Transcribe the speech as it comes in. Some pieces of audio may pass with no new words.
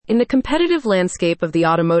In the competitive landscape of the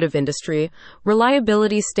automotive industry,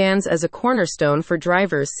 reliability stands as a cornerstone for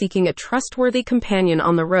drivers seeking a trustworthy companion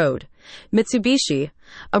on the road. Mitsubishi,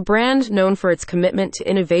 a brand known for its commitment to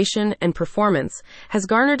innovation and performance, has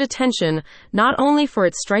garnered attention not only for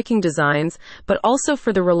its striking designs, but also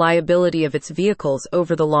for the reliability of its vehicles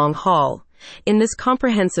over the long haul. In this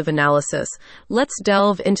comprehensive analysis, let's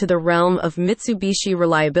delve into the realm of Mitsubishi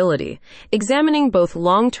reliability, examining both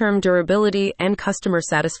long-term durability and customer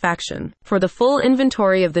satisfaction. For the full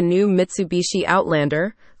inventory of the new Mitsubishi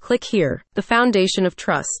Outlander, click here. The foundation of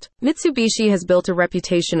trust. Mitsubishi has built a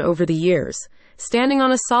reputation over the years, standing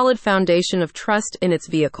on a solid foundation of trust in its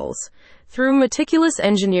vehicles. Through meticulous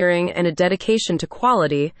engineering and a dedication to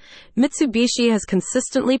quality, Mitsubishi has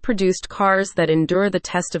consistently produced cars that endure the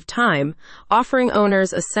test of time, offering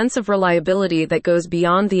owners a sense of reliability that goes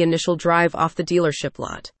beyond the initial drive off the dealership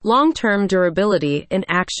lot. Long-term durability in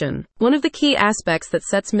action. One of the key aspects that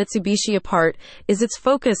sets Mitsubishi apart is its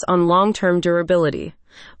focus on long-term durability.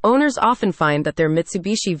 Owners often find that their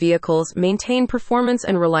Mitsubishi vehicles maintain performance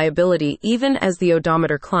and reliability even as the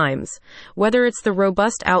odometer climbs. Whether it's the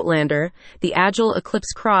robust Outlander, the agile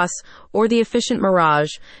Eclipse Cross, or the efficient Mirage,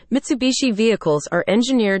 Mitsubishi vehicles are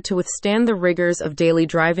engineered to withstand the rigors of daily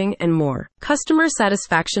driving and more. Customer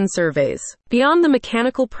satisfaction surveys. Beyond the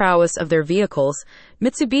mechanical prowess of their vehicles,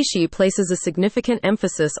 Mitsubishi places a significant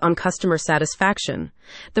emphasis on customer satisfaction.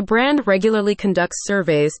 The brand regularly conducts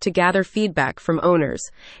surveys to gather feedback from owners,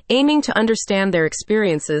 aiming to understand their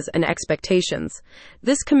experiences and expectations.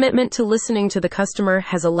 This commitment to listening to the customer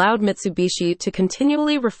has allowed Mitsubishi to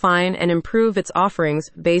continually refine and improve its offerings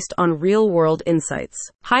based on real-world insights.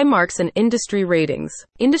 High marks and industry ratings.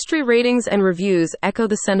 Industry ratings and reviews echo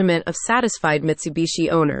the sentiment of satisfied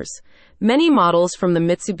Mitsubishi owners. Many models from the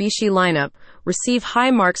Mitsubishi lineup receive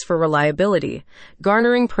high marks for reliability,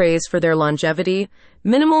 garnering praise for their longevity,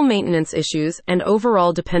 minimal maintenance issues, and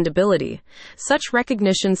overall dependability. Such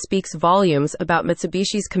recognition speaks volumes about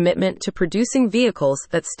Mitsubishi's commitment to producing vehicles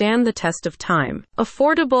that stand the test of time.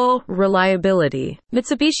 Affordable reliability.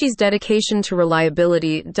 Mitsubishi's dedication to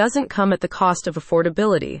reliability doesn't come at the cost of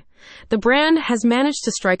affordability. The brand has managed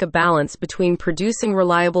to strike a balance between producing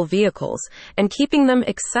reliable vehicles and keeping them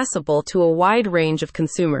accessible to a wide range of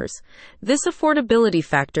consumers. This affordability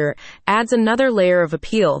factor adds another layer of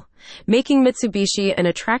appeal, making Mitsubishi an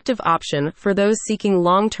attractive option for those seeking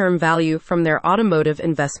long-term value from their automotive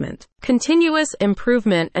investment. Continuous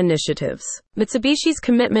improvement initiatives. Mitsubishi's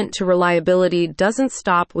commitment to reliability doesn't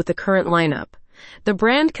stop with the current lineup. The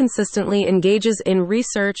brand consistently engages in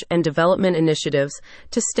research and development initiatives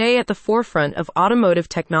to stay at the forefront of automotive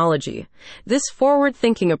technology. This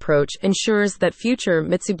forward-thinking approach ensures that future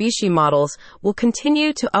Mitsubishi models will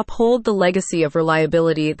continue to uphold the legacy of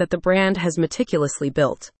reliability that the brand has meticulously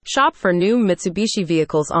built. Shop for new Mitsubishi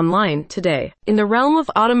vehicles online today. In the realm of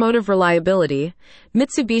automotive reliability,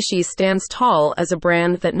 Mitsubishi stands tall as a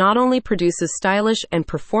brand that not only produces stylish and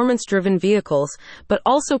performance-driven vehicles, but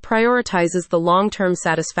also prioritizes the long-term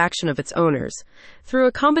satisfaction of its owners. Through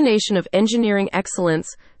a combination of engineering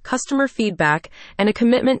excellence, customer feedback, and a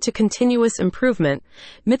commitment to continuous improvement,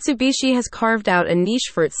 Mitsubishi has carved out a niche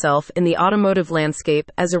for itself in the automotive landscape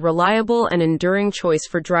as a reliable and enduring choice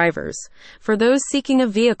for drivers. For those seeking a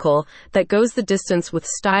vehicle that goes the distance with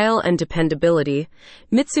style and dependability,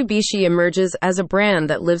 Mitsubishi emerges as a brand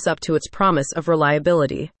that lives up to its promise of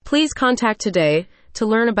reliability. Please contact today to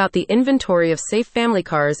learn about the inventory of safe family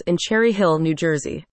cars in Cherry Hill, New Jersey.